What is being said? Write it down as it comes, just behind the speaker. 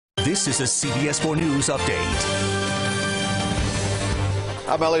This is a CBS 4 News update.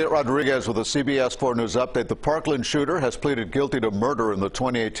 I'm Elliot Rodriguez with a CBS 4 News update. The Parkland shooter has pleaded guilty to murder in the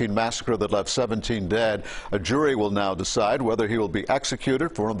 2018 massacre that left 17 dead. A jury will now decide whether he will be executed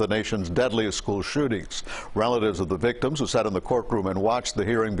for one of the nation's deadliest school shootings. Relatives of the victims who sat in the courtroom and watched the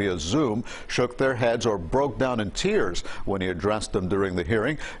hearing via Zoom shook their heads or broke down in tears when he addressed them during the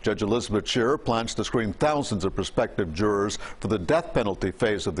hearing. Judge Elizabeth Shearer plans to screen thousands of prospective jurors for the death penalty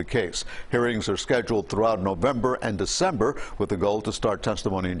phase of the case. Hearings are scheduled throughout November and December with the goal to start testimony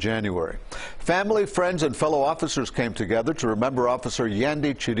in January. Family, friends, and fellow officers came together to remember Officer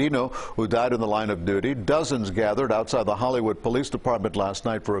Yandy Chirino, who died in the line of duty. Dozens gathered outside the Hollywood Police Department last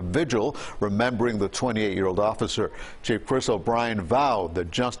night for a vigil remembering the 28-year-old officer. Chief Chris O'Brien vowed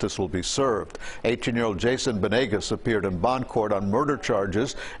that justice will be served. 18-year-old Jason Benegas appeared in bond court on murder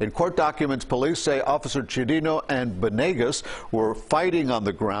charges. In court documents, police say Officer Chirino and Benegas were fighting on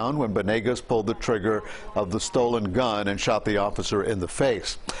the ground when Benegas pulled the trigger of the stolen gun and shot the officer in the face.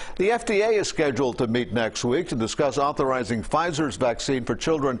 The FDA is scheduled to meet next week to discuss authorizing Pfizer's vaccine for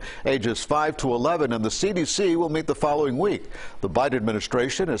children ages 5 to 11, and the CDC will meet the following week. The Biden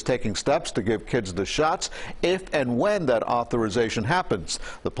administration is taking steps to give kids the shots if and when that authorization happens.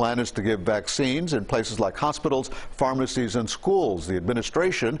 The plan is to give vaccines in places like hospitals, pharmacies, and schools. The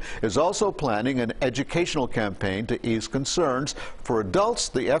administration is also planning an educational campaign to ease concerns. For adults,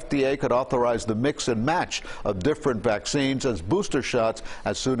 the FDA could authorize the mix and match of different vaccines as booster shots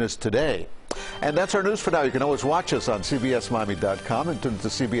as soon as today. And that's our news for now. You can always watch us on CBSMiami.com and tune to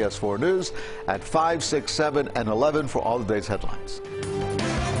CBS 4 News at 5, 6, 7, and 11 for all the day's headlines.